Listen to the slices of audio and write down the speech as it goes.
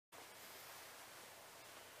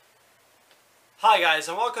Hi guys,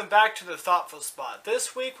 and welcome back to the Thoughtful Spot.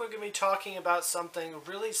 This week we're going to be talking about something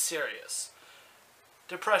really serious.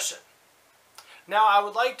 Depression. Now I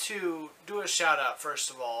would like to do a shout out first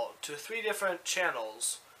of all to 3 different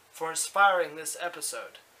channels for inspiring this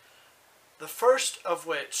episode. The first of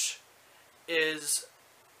which is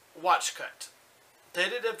Watchcut. They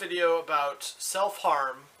did a video about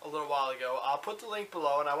self-harm a little while ago. I'll put the link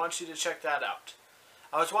below and I want you to check that out.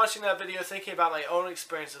 I was watching that video thinking about my own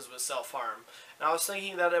experiences with self-harm, and I was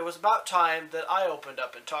thinking that it was about time that I opened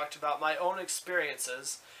up and talked about my own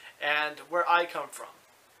experiences and where I come from.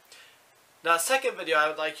 Now, the second video I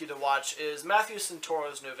would like you to watch is Matthew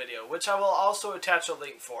Santoro's new video, which I will also attach a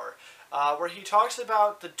link for, where he talks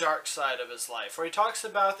about the dark side of his life, where he talks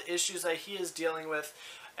about the issues that he is dealing with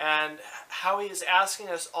and how he is asking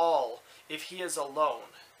us all if he is alone.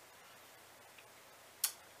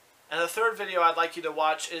 And the third video I'd like you to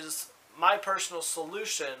watch is my personal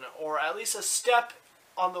solution, or at least a step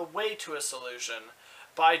on the way to a solution,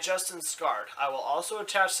 by Justin Scard. I will also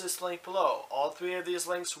attach this link below. All 3 of these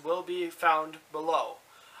links will be found below.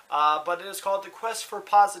 But it is called The Quest for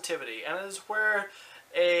Positivity, and it is where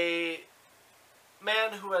a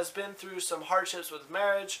man who has been through some hardships with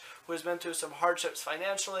marriage, who has been through some hardships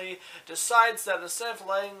financially, decides that instead of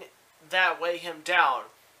letting that weigh him down,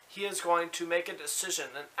 he is going to make a decision,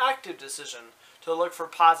 an active decision, to look for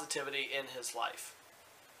positivity in his life.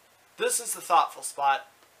 This is the Thoughtful Spot.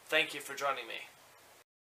 Thank you for joining me.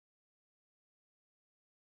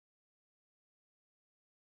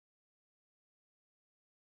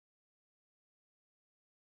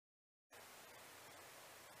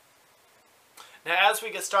 Now, as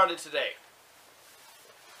we get started today,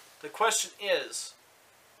 the question is,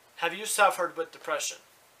 have you suffered with depression?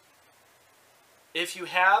 If you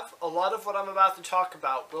have, a lot of what I'm about to talk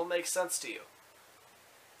about will make sense to you.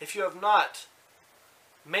 If you have not,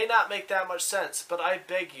 may not make that much sense, but I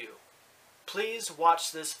beg you, please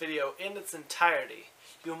watch this video in its entirety.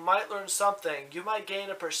 You might learn something, you might gain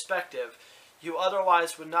a perspective you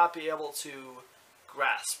otherwise would not be able to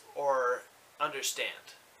grasp or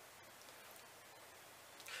understand.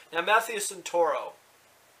 Now, Matthew Santoro,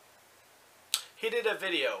 he did a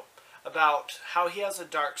video about how he has a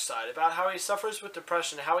dark side, about how he suffers with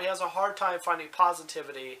depression, how he has a hard time finding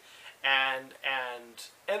positivity and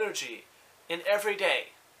energy in every day.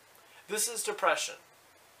 This is depression.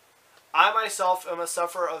 I myself am a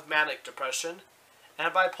sufferer of manic depression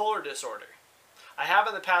and bipolar disorder. I have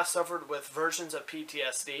in the past suffered with versions of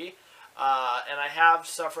PTSD, and I have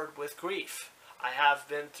suffered with grief. I have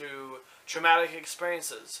been through traumatic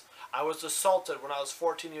experiences. I was assaulted when I was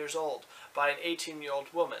 14 years old by an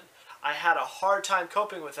 18-year-old woman. I had a hard time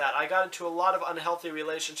coping with that. I got into a lot of unhealthy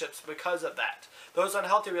relationships because of that. Those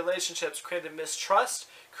unhealthy relationships created mistrust,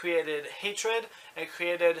 created hatred, and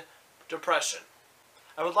created depression.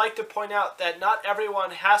 I would like to point out that not everyone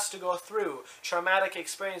has to go through traumatic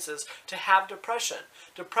experiences to have depression.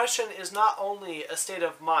 Depression is not only a state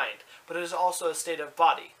of mind, but it is also a state of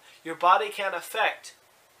body. Your body can affect,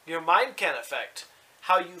 your mind can affect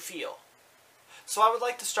how you feel. So I would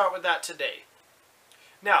like to start with that today.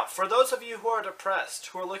 Now, for those of you who are depressed,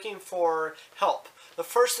 who are looking for help, the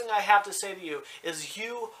first thing I have to say to you is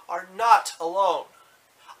you are not alone.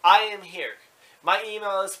 I am here. My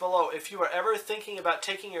email is below. If you are ever thinking about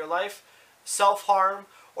taking your life, self-harm,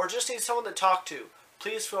 or just need someone to talk to,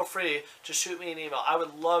 please feel free to shoot me an email. I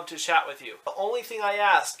would love to chat with you. The only thing I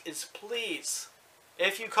ask is please,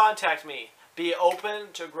 if you contact me, be open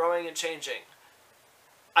to growing and changing.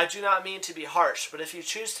 I do not mean to be harsh, but if you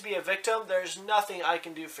choose to be a victim, there is nothing I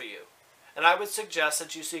can do for you. And I would suggest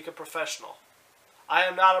that you seek a professional. I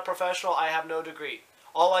am not a professional. I have no degree.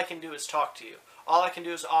 All I can do is talk to you. All I can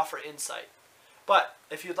do is offer insight. But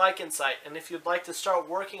if you'd like insight, and if you'd like to start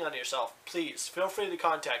working on yourself, please feel free to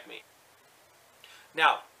contact me.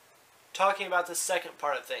 Now, talking about the second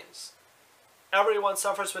part of things. Everyone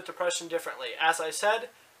suffers with depression differently. As I said,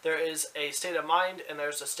 there is a state of mind and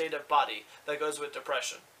there's a state of body that goes with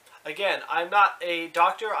depression. Again, I'm not a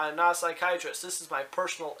doctor, I'm not a psychiatrist. This is my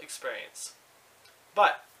personal experience.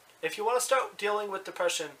 But if you want to start dealing with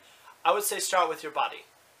depression, I would say start with your body.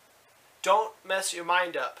 Don't mess your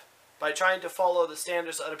mind up by trying to follow the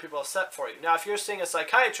standards that other people have set for you. Now, if you're seeing a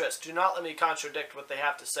psychiatrist, do not let me contradict what they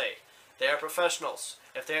have to say. They are professionals.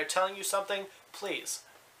 If they are telling you something, please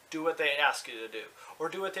do what they ask you to do, or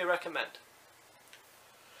do what they recommend.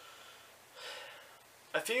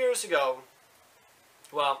 A few years ago,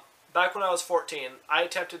 well, back when I was 14, I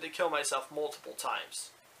attempted to kill myself multiple times.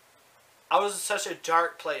 I was in such a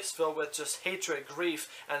dark place filled with just hatred, grief,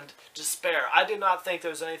 and despair. I did not think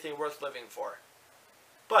there was anything worth living for.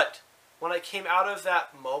 But when I came out of that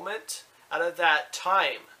moment, out of that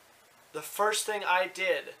time, the first thing I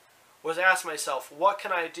did was ask myself, what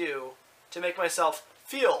can I do to make myself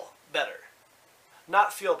feel better?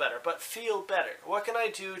 Not feel better, but feel better. What can I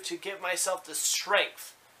do to give myself the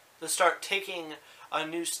strength to start taking a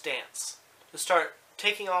new stance, to start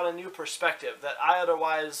taking on a new perspective that I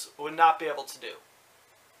otherwise would not be able to do?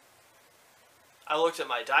 I looked at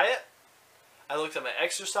my diet, I looked at my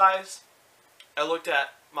exercise, I looked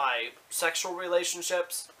at my sexual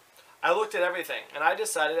relationships, I looked at everything, and I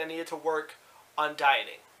decided I needed to work on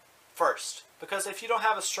dieting first. Because if you don't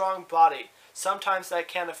have a strong body, sometimes that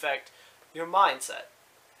can affect your mindset.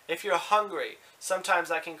 If you're hungry, sometimes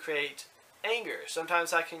that can create anger.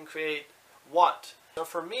 Sometimes that can create want. So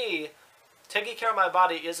for me, taking care of my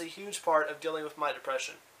body is a huge part of dealing with my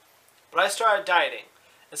depression. But I started dieting.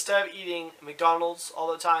 Instead of eating McDonald's all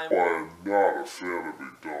the time, I'm not a fan of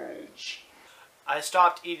McDonald's. I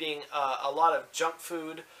stopped eating a lot of junk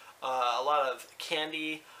food, a lot of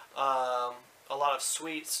candy, a lot of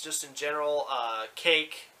sweets, just in general,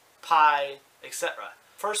 cake, pie, etc.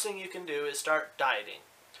 First thing you can do is start dieting.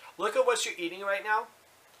 Look at what you're eating right now,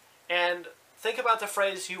 and think about the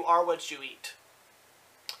phrase, you are what you eat.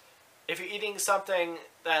 If you're eating something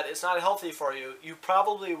that is not healthy for you, you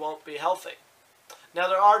probably won't be healthy. Now,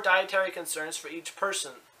 there are dietary concerns for each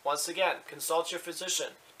person. Once again, consult your physician.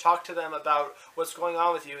 Talk to them about what's going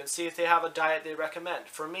on with you and see if they have a diet they recommend.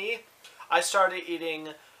 For me, I started eating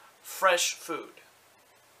fresh food.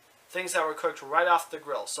 Things that were cooked right off the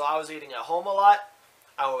grill. So I was eating at home a lot.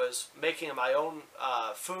 I was making my own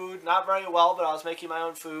food, not very well, but I was making my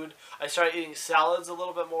own food. I started eating salads a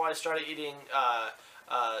little bit more. I started eating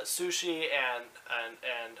sushi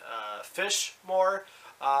and fish more.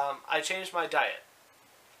 I changed my diet.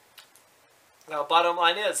 Now, bottom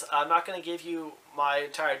line is, I'm not going to give you my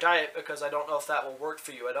entire diet because I don't know if that will work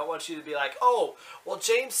for you. I don't want you to be like, oh, well,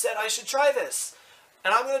 James said I should try this,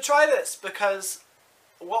 and I'm going to try this, because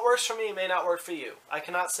what works for me may not work for you. I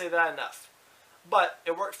cannot say that enough. But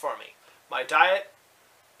it worked for me. My diet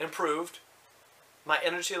improved. My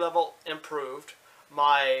energy level improved.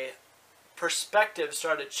 My perspective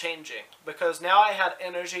started changing. Because now I had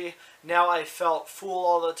energy. Now I felt full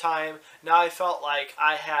all the time. Now I felt like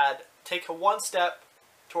I had taken one step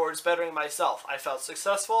towards bettering myself. I felt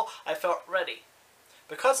successful. I felt ready.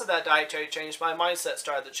 Because of that dietary change, my mindset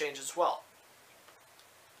started to change as well.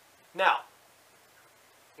 Now,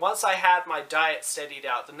 once I had my diet steadied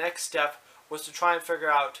out, the next step was to try and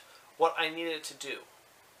figure out what I needed to do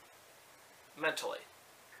mentally.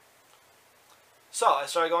 So I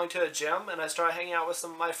started going to the gym, and I started hanging out with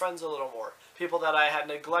some of my friends a little more. People that I had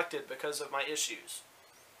neglected because of my issues.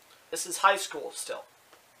 This is high school still.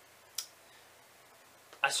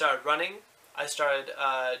 I started running. I started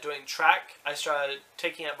doing track. I started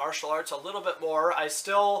taking up martial arts a little bit more. I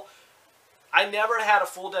never had a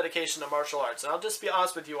full dedication to martial arts, and I'll just be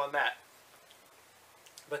honest with you on that.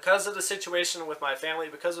 Because of the situation with my family,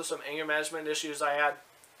 because of some anger management issues I had,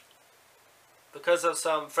 because of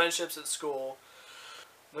some friendships at school,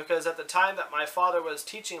 because at the time that my father was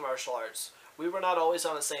teaching martial arts, we were not always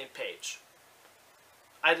on the same page.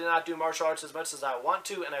 I did not do martial arts as much as I want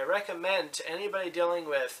to, and I recommend to anybody dealing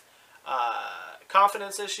with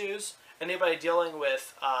confidence issues, anybody dealing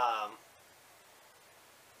with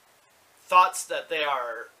thoughts that they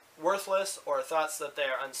are worthless or thoughts that they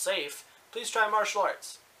are unsafe, please try martial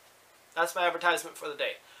arts. That's my advertisement for the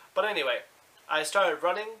day. But anyway, I started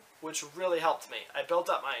running, which really helped me. I built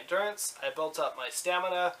up my endurance, I built up my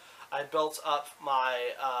stamina, I built up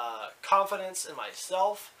my confidence in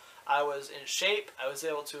myself. I was in shape. I was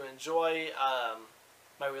able to enjoy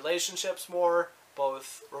my relationships more,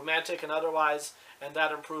 both romantic and otherwise, and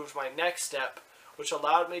that improved my next step, which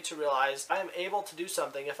allowed me to realize I am able to do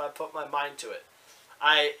something if I put my mind to it.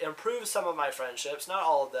 I improved some of my friendships, not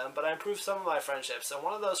all of them, but I improved some of my friendships, and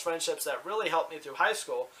one of those friendships that really helped me through high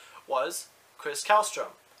school was Chris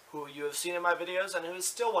Kallstrom, who you have seen in my videos and who is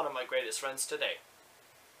still one of my greatest friends today.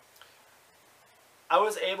 I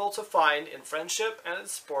was able to find in friendship and in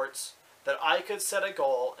sports that I could set a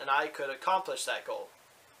goal and I could accomplish that goal.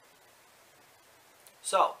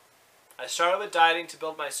 So, I started with dieting to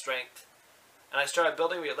build my strength, and I started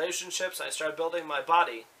building relationships, and I started building my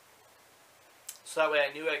body, so that way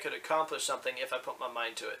I knew I could accomplish something if I put my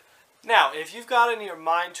mind to it. Now, if you've gotten your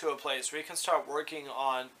mind to a place where you can start working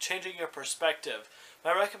on changing your perspective,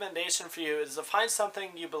 my recommendation for you is to find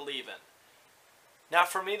something you believe in. Now,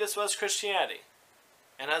 for me, this was Christianity.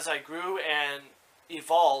 And as I grew and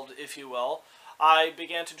evolved, if you will, I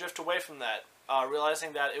began to drift away from that,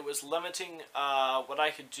 realizing that it was limiting what I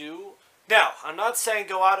could do. Now, I'm not saying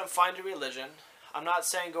go out and find a religion. I'm not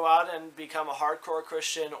saying go out and become a hardcore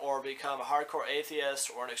Christian or become a hardcore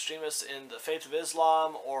atheist or an extremist in the faith of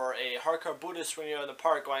Islam or a hardcore Buddhist when you're in the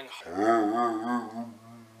park going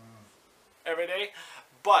every day.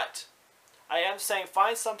 But I am saying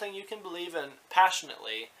find something you can believe in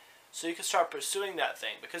passionately so you can start pursuing that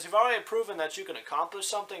thing. Because you've already proven that you can accomplish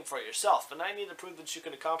something for yourself. But now you need to prove that you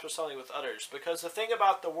can accomplish something with others. Because the thing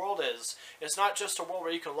about the world is, it's not just a world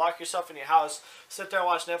where you can lock yourself in your house, sit there and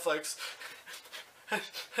watch Netflix,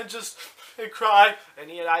 and cry and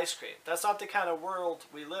eat ice cream. That's not the kind of world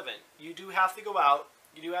we live in. You do have to go out.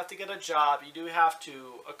 You do have to get a job. You do have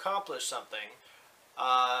to accomplish something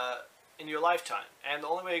in your lifetime. And the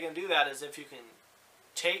only way you can do that is if you can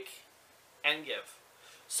take and give.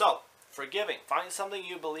 So, for giving, find something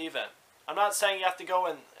you believe in. I'm not saying you have to go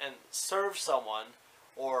and serve someone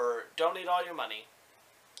or donate all your money,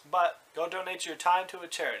 but go donate your time to a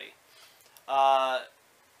charity.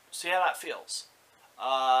 See how that feels.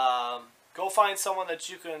 Go find someone that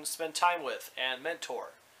you can spend time with and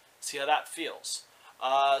mentor. See how that feels.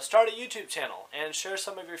 Start a YouTube channel and share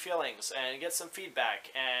some of your feelings and get some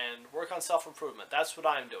feedback and work on self-improvement. That's what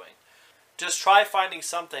I'm doing. Just try finding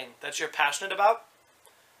something that you're passionate about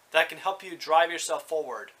that can help you drive yourself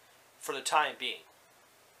forward for the time being.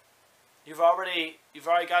 You've already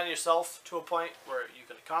gotten yourself to a point where you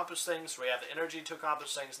can accomplish things, where you have the energy to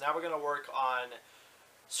accomplish things. Now we're going to work on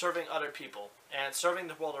serving other people and serving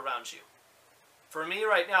the world around you. For me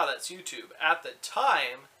right now, that's YouTube. At the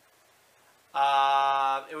time,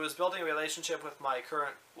 it was building a relationship with my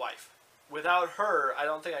current wife. Without her, I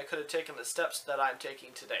don't think I could have taken the steps that I'm taking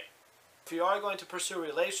today. If you are going to pursue a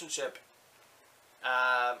relationship,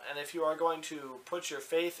 and if you are going to put your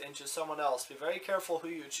faith into someone else, be very careful who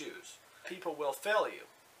you choose. People will fail you.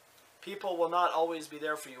 People will not always be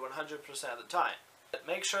there for you 100% of the time. But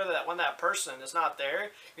make sure that when that person is not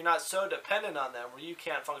there, you're not so dependent on them where you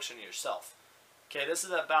can't function yourself. Okay, this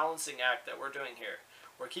is a balancing act that we're doing here.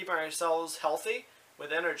 We're keeping ourselves healthy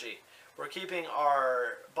with energy. We're keeping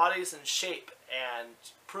our bodies in shape and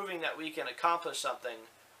proving that we can accomplish something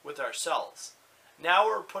with ourselves. Now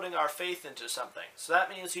we're putting our faith into something. So that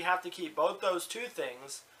means you have to keep both those two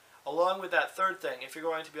things along with that third thing if you're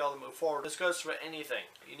going to be able to move forward. This goes for anything.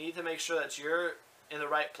 You need to make sure that you're in the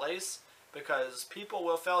right place because people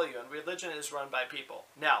will fail you and religion is run by people.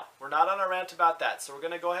 Now, we're not on a rant about that, so we're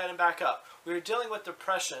going to go ahead and back up. We're dealing with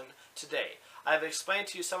depression today. I've explained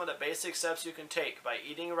to you some of the basic steps you can take by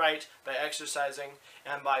eating right, by exercising,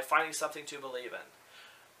 and by finding something to believe in.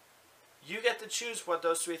 You get to choose what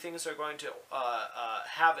those three things are going to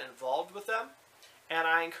have involved with them, and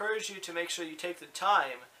I encourage you to make sure you take the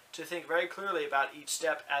time to think very clearly about each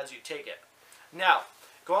step as you take it. Now,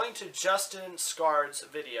 going to Justin Scarred's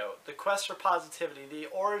video, The Quest for Positivity, the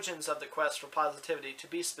origins of the quest for positivity, to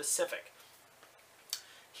be specific.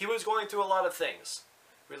 He was going through a lot of things.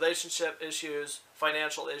 Relationship issues,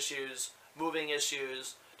 financial issues, moving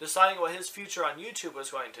issues, deciding what his future on YouTube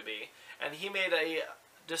was going to be, and he made a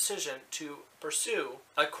decision to pursue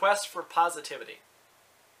a quest for positivity.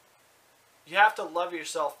 You have to love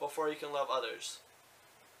yourself before you can love others.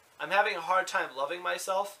 I'm having a hard time loving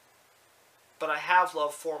myself, but I have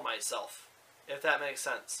love for myself, if that makes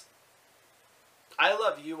sense. I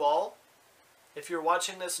love you all. If you're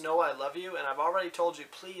watching this, know I love you, and I've already told you,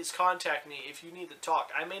 please contact me if you need to talk.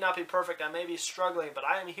 I may not be perfect, I may be struggling, but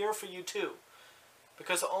I am here for you too.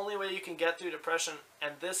 Because the only way you can get through depression,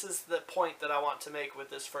 and this is the point that I want to make with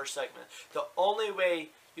this first segment, the only way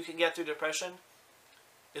you can get through depression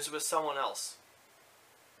is with someone else.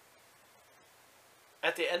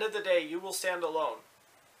 At the end of the day, you will stand alone.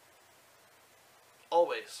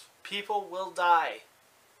 Always. People will die.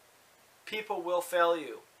 People will fail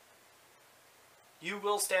you. You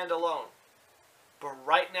will stand alone. But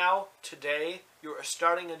right now, today, you are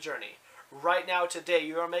starting a journey. Right now, today,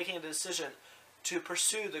 you are making a decision to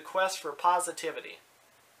pursue the quest for positivity.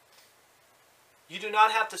 You do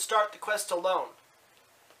not have to start the quest alone.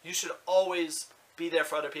 You should always be there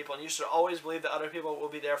for other people, and you should always believe that other people will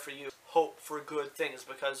be there for you. Hope for good things,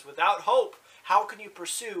 because without hope, how can you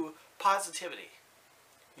pursue positivity?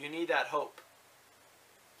 You need that hope.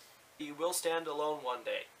 You will stand alone one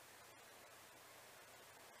day.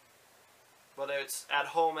 Whether it's at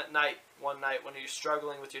home at night, one night when you're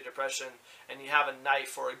struggling with your depression and you have a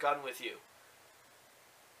knife or a gun with you.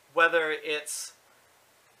 Whether it's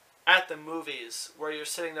at the movies where you're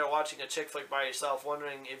sitting there watching a chick flick by yourself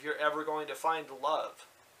wondering if you're ever going to find love.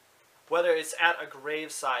 Whether it's at a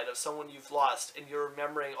graveside of someone you've lost and you're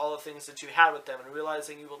remembering all the things that you had with them and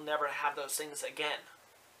realizing you will never have those things again.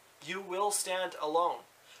 You will stand alone.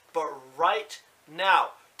 But right now,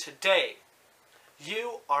 today,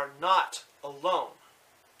 you are not alone.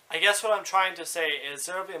 I guess what I'm trying to say is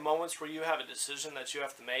there will be moments where you have a decision that you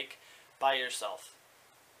have to make by yourself.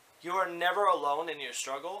 You are never alone in your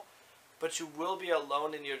struggle, but you will be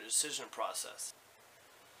alone in your decision process.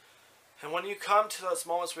 And when you come to those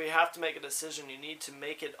moments where you have to make a decision, you need to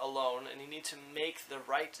make it alone, and you need to make the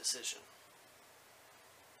right decision.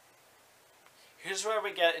 Here's where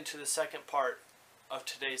we get into the second part of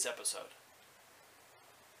today's episode.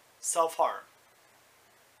 Self-harm.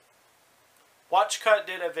 Watchcut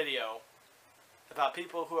did a video about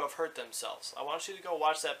people who have hurt themselves. I want you to go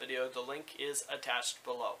watch that video. The link is attached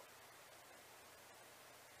below.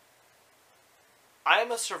 I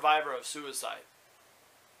am a survivor of suicide.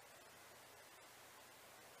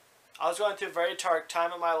 I was going through a very dark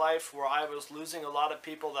time in my life where I was losing a lot of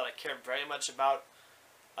people that I cared very much about.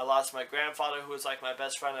 I lost my grandfather, who was like my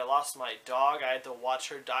best friend. I lost my dog. I had to watch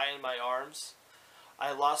her die in my arms.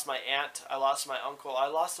 I lost my aunt. I lost my uncle. I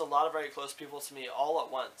lost a lot of very close people to me all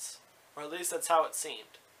at once. Or at least that's how it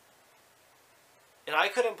seemed. And I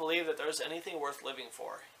couldn't believe that there was anything worth living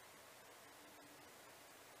for.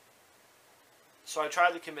 So I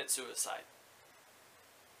tried to commit suicide.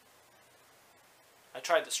 I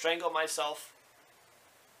tried to strangle myself.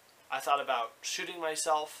 I thought about shooting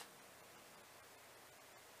myself.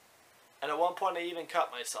 And at one point I even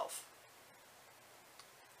cut myself.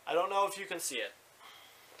 I don't know if you can see it.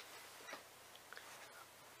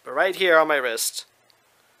 But right here on my wrist,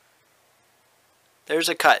 there's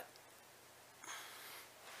a cut.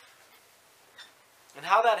 And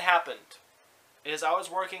how that happened is I was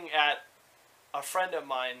working at a friend of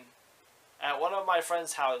mine at one of my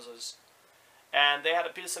friend's houses, and they had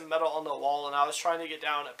a piece of metal on the wall, and I was trying to get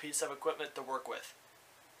down a piece of equipment to work with.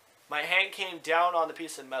 My hand came down on the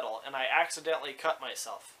piece of metal, and I accidentally cut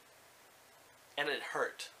myself. And it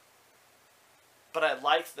hurt. But I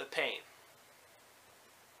liked the pain.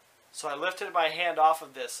 So I lifted my hand off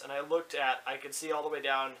of this, and I could see all the way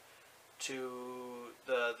down to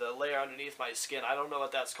the layer underneath my skin. I don't know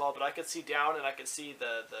what that's called, but I could see down, and I could see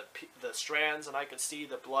the strands, and I could see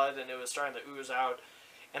the blood, and it was starting to ooze out.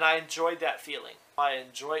 And I enjoyed that feeling. I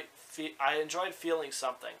enjoyed feeling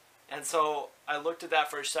something. And so I looked at that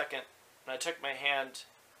for a second, and I took my hand,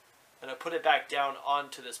 and I put it back down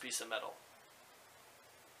onto this piece of metal.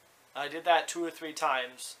 I did that 2 or 3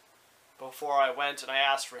 times before I went and I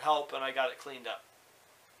asked for help, and I got it cleaned up.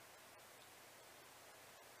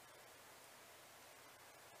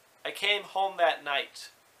 I came home that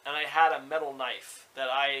night, and I had a metal knife that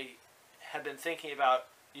I had been thinking about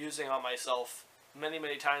using on myself many,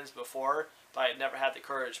 many times before, but I had never had the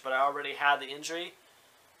courage. But I already had the injury,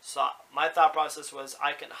 so my thought process was,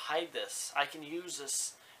 I can hide this, I can use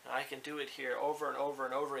this, and I can do it here over and over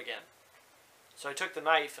and over again. So I took the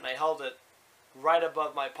knife and I held it right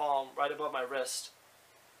above my palm, right above my wrist,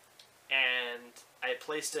 and I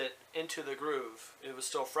placed it into the groove. It was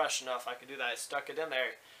still fresh enough I could do that. I stuck it in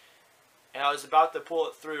there, and I was about to pull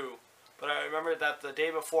it through, but I remember that the day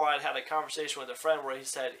before I'd had a conversation with a friend where he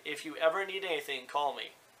said, if you ever need anything, call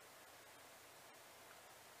me.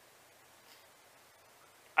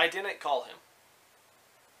 I didn't call him.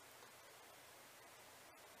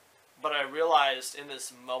 But I realized in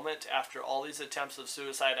this moment, after all these attempts of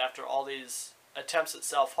suicide, after all these attempts at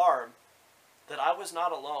self-harm, that I was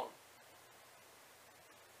not alone.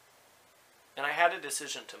 And I had a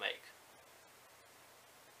decision to make.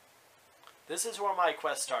 This is where my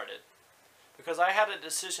quest started. Because I had a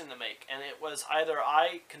decision to make, and it was either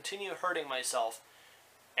I continue hurting myself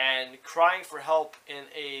and crying for help in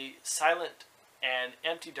a silent and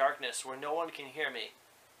empty darkness where no one can hear me,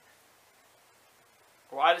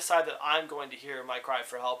 or I decide that I'm going to hear my cry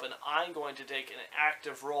for help and I'm going to take an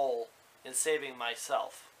active role in saving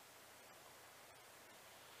myself.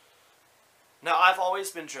 Now, I've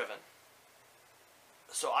always been driven,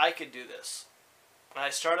 so I could do this. And I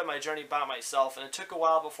started my journey by myself, and it took a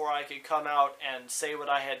while before I could come out and say what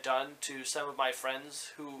I had done to some of my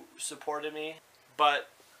friends who supported me. But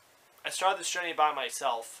I started this journey by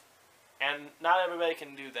myself, and not everybody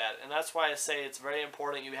can do that. And that's why I say it's very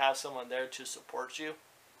important you have someone there to support you,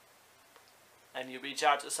 and you reach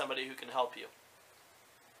out to somebody who can help you.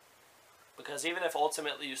 Because even if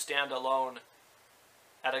ultimately you stand alone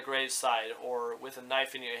at a graveside or with a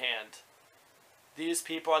knife in your hand, these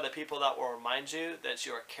people are the people that will remind you that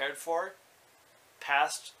you are cared for,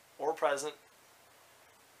 past or present,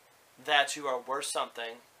 that you are worth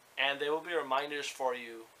something, and they will be reminders for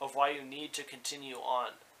you of why you need to continue on.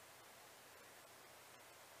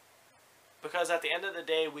 Because at the end of the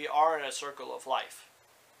day, we are in a circle of life.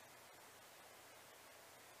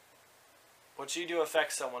 What you do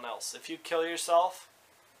affects someone else. If you kill yourself,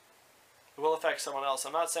 It will affect someone else.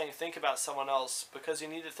 I'm not saying think about someone else, because you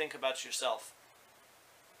need to think about yourself.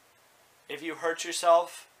 If you hurt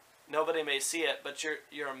yourself, nobody may see it, but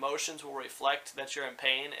your emotions will reflect that you're in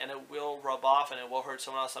pain, and it will rub off and it will hurt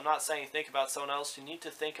someone else. I'm not saying think about someone else. You need to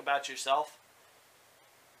think about yourself.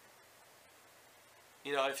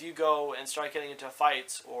 You know, if you go and start getting into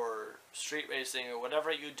fights or street racing or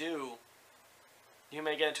whatever you do, you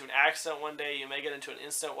may get into an accident one day, you may get into an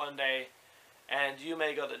incident one day, and you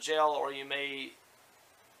may go to jail, or you may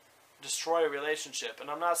destroy a relationship. And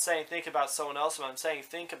I'm not saying think about someone else, but I'm saying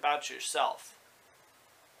think about yourself.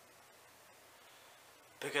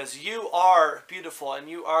 Because you are beautiful and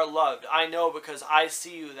you are loved. I know, because I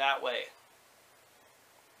see you that way.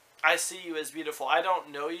 I see you as beautiful. I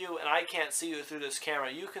don't know you, and I can't see you through this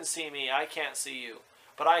camera. You can see me, I can't see you.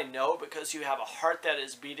 But I know, because you have a heart that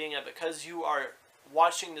is beating, and because you are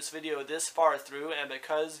watching this video this far through, and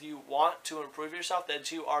because you want to improve yourself,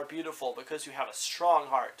 that you are beautiful, because you have a strong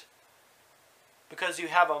heart. Because you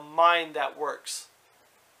have a mind that works.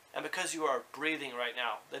 And because you are breathing right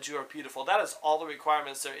now, that you are beautiful. That is all the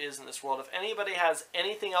requirements there is in this world. If anybody has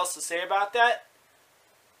anything else to say about that,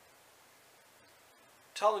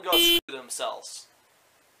 tell them to go screw themselves.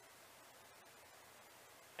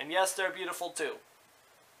 And yes, they're beautiful too.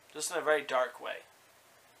 Just in a very dark way.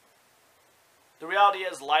 The reality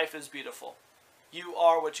is, life is beautiful. You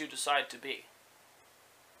are what you decide to be.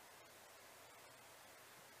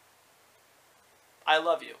 I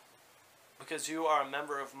love you, because you are a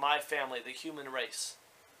member of my family, the human race.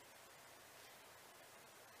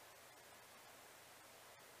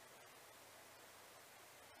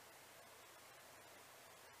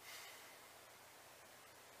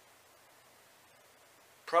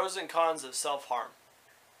 Pros and cons of self-harm.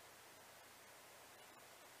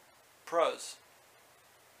 Pros.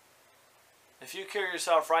 If you kill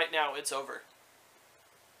yourself right now, it's over.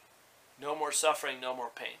 No more suffering, no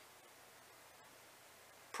more pain.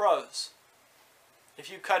 Pros. If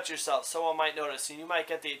you cut yourself, someone might notice, and you might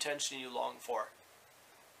get the attention you long for,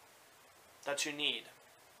 that you need.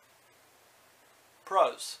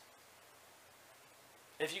 Pros.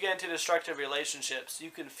 If you get into destructive relationships, you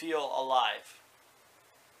can feel alive.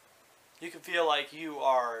 You can feel like you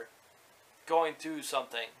are going through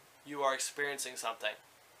something. You are experiencing something.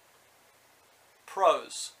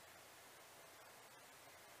 Pros.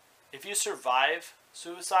 If you survive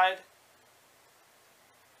suicide,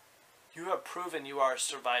 you have proven you are a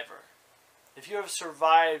survivor. If you have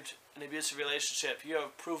survived an abusive relationship, you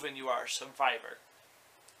have proven you are a survivor.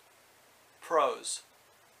 Pros.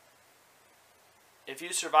 If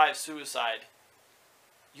you survive suicide,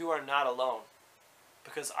 you are not alone,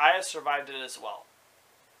 because I have survived it as well.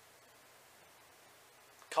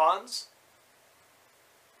 Cons.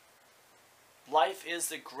 Life is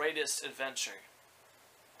the greatest adventure.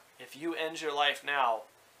 If you end your life now,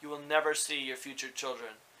 you will never see your future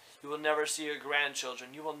children. You will never see your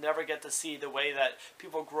grandchildren. You will never get to see the way that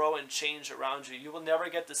people grow and change around you. You will never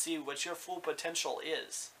get to see what your full potential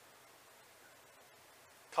is.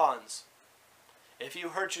 Cons. If you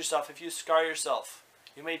hurt yourself, if you scar yourself,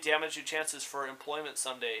 you may damage your chances for employment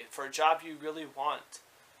someday, for a job you really want.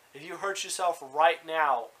 If you hurt yourself right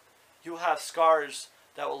now, you will have scars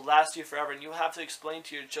that will last you forever, and you'll have to explain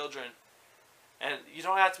to your children. And you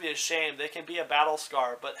don't have to be ashamed. They can be a battle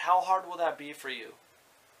scar, but how hard will that be for you?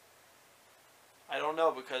 I don't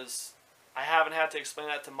know, because I haven't had to explain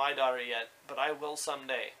that to my daughter yet, but I will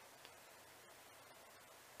someday.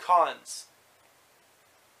 Cons.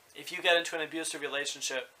 If you get into an abusive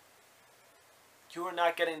relationship, you are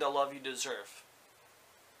not getting the love you deserve.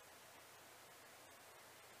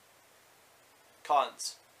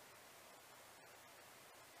 Cons.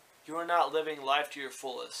 You are not living life to your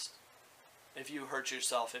fullest if you hurt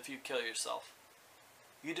yourself, if you kill yourself.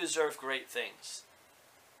 You deserve great things.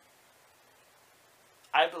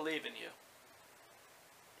 I believe in you.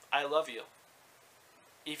 I love you.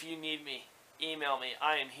 If you need me, email me.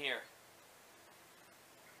 I am here.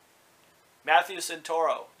 Matthew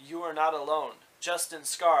Santoro, you are not alone. Justin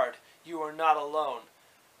Scard, you are not alone.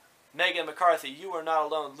 Megan McCarthy, you are not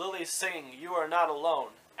alone. Lily Singh, you are not alone.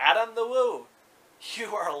 Adam the Woo,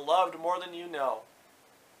 you are loved more than you know.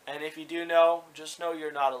 And if you do know, just know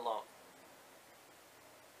you're not alone.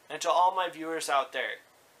 And to all my viewers out there,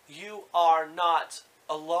 you are not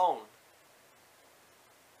alone.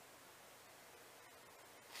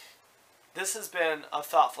 This has been a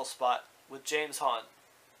Thoughtful Spot with James Hahn.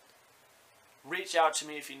 Reach out to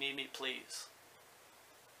me if you need me, please.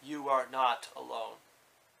 You are not alone.